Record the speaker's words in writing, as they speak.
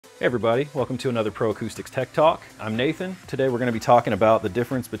Hey everybody, welcome to another Pro Acoustics Tech Talk. I'm Nathan. Today we're going to be talking about the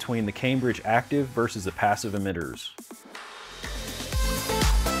difference between the Cambridge active versus the passive emitters.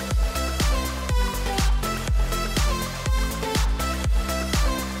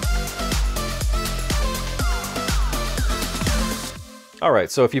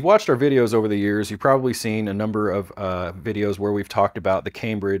 Alright, so if you've watched our videos over the years, you've probably seen a number of videos where we've talked about the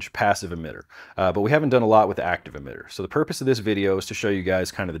Cambridge passive emitter, but we haven't done a lot with the active emitter. So the purpose of this video is to show you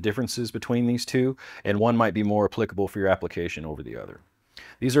guys kind of the differences between these two, and one might be more applicable for your application over the other.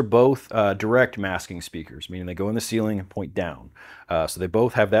 These are both direct masking speakers, meaning they go in the ceiling and point down. So they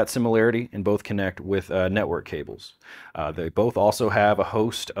both have that similarity and both connect with network cables. They both also have a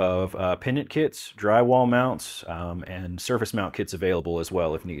host of pendant kits, drywall mounts, and surface mount kits available as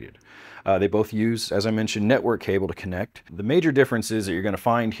well if needed. They both use, as I mentioned, network cable to connect. The major differences that you're going to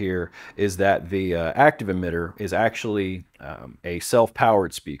find here is that the active emitter is actually a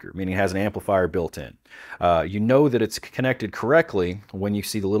self-powered speaker, meaning it has an amplifier built in. You know that it's connected correctly when you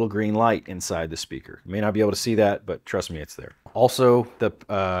see the little green light inside the speaker. You may not be able to see that, but trust me, it's there. Also, the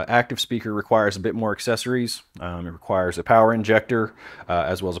active speaker requires a bit more accessories. It requires a power injector,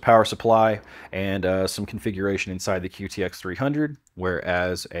 as well as a power supply, and some configuration inside the QTX 300,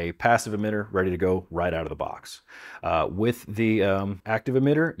 whereas a passive emitter ready to go right out of the box. With the active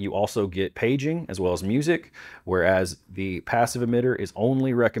emitter, you also get paging as well as music, whereas the passive emitter is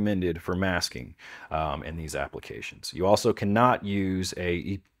only recommended for masking in these applications. You also cannot use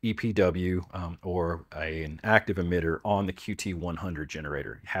a EPW or an active emitter on the QT100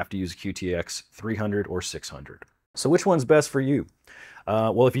 generator. You have to use a QTX 300 or 600. So which one's best for you?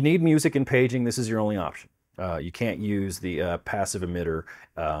 Well, if you need music and paging, this is your only option. You can't use the passive emitter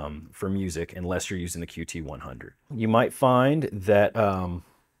for music unless you're using the QT100. You might find that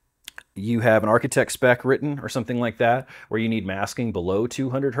you have an architect spec written or something like that where you need masking below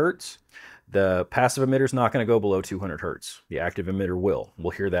 200 hertz. The passive emitter is not going to go below 200 hertz. The active emitter will.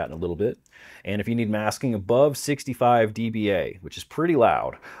 We'll hear that in a little bit. And if you need masking above 65 dBA, which is pretty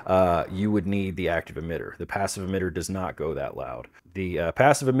loud, you would need the active emitter. The passive emitter does not go that loud. The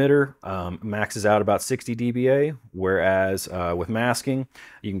passive emitter maxes out about 60 dBA, whereas with masking,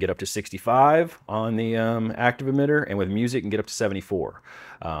 you can get up to 65 on the active emitter, and with music, you can get up to 74.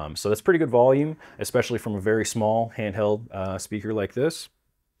 So that's pretty good volume, especially from a very small handheld speaker like this.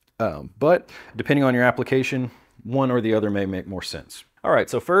 But depending on your application, one or the other may make more sense. All right,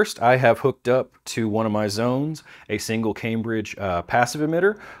 so first I have hooked up to one of my zones a single Cambridge passive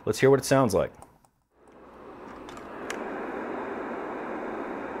emitter. Let's hear what it sounds like.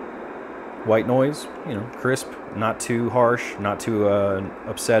 White noise, you know, crisp, not too harsh, not too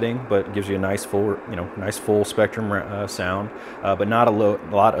upsetting, but gives you a nice full, nice full spectrum sound, but not a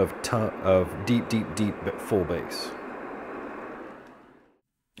lot of deep full bass.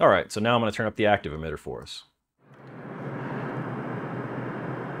 All right, so now I'm going to turn up the active emitter for us.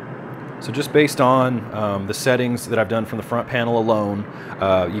 So just based on the settings that I've done from the front panel alone,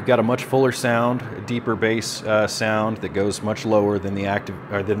 you've got a much fuller sound, a deeper bass sound that goes much lower than the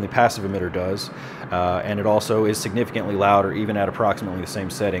passive emitter does, and it also is significantly louder, even at approximately the same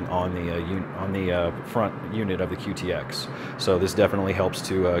setting on the front unit of the QTX. So this definitely helps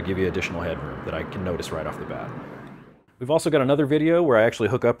to give you additional headroom that I can notice right off the bat. We've also got another video where I actually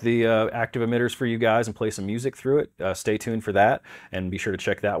hook up the active emitters for you guys and play some music through it. Stay tuned for that and be sure to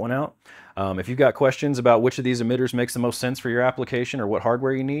check that one out. If you've got questions about which of these emitters makes the most sense for your application or what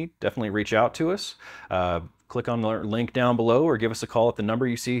hardware you need, definitely reach out to us. Click on the link down below or give us a call at the number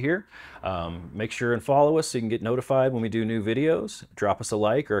you see here. Make sure and follow us so you can get notified when we do new videos. Drop us a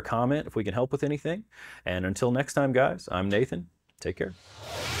like or a comment if we can help with anything. And until next time, guys, I'm Nathan. Take care.